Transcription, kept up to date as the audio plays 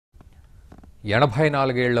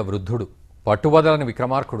84 ఏళ్ల వృద్ధుడు పట్టుబదలని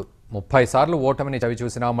విక్రమార్కుడు 30 సార్లు ఓటమిని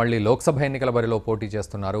చవిచూసినా మళ్లీ లోక్సభ ఎన్నికల బరిలో పోటీ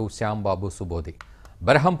చేస్తున్నారు శ్యామ్ బాబు సుబోధి.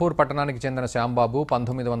 బెర్హంపూర్ పట్టణానికి చెందిన శ్యామ్ బాబు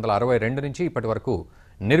 1962 నుంచి ఇప్పటివరకు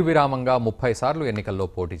నిర్విరామంగా 30 సార్లు ఎన్నికల్లో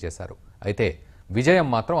పోటీ చేశారు. అయితే విజయం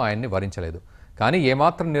మాత్రం ఆయన్ని వరించలేదు. కానీ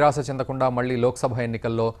ఏమాత్రం నిరాశ చెందకుండా మళ్లీ లోక్సభ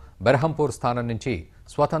ఎన్నికల్లో బెర్హంపూర్ స్థానం నుంచి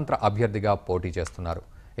స్వతంత్ర అభ్యర్థిగా పోటీ చేస్తున్నారు.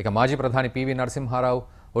 ఇక మాజీ ప్రధాని పివి నరసింహారావు,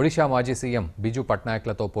 ఒడిషా మాజీ సీఎం బిజు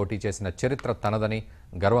పట్నాయక్లతో పోటీ చేసిన చరిత్ర తనదని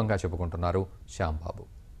గర్వంగా చెప్పుకుంటున్నారు శ్యామ్ బాబు.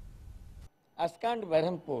 Askand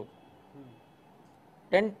Berhampur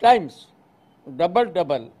 10 times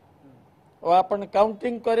double और अपन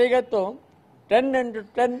काउंटिंग करेगा तो 10 and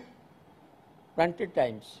 10 20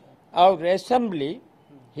 times और assembly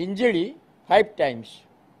हिंजड़ी 5 times.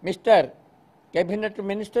 Mister cabinet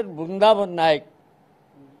minister Vrindavan नायक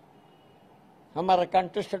हमारा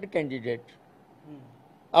कंटेस्टेड कैंडिडेट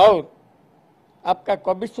और आपका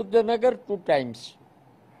कवि सूर्यनगर 2 times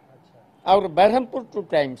और बरहमपुर 2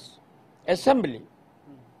 times असेंबली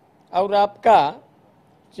और आपका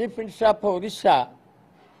chief minister of Orissa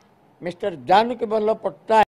mister Janaki Vallabh Patnaik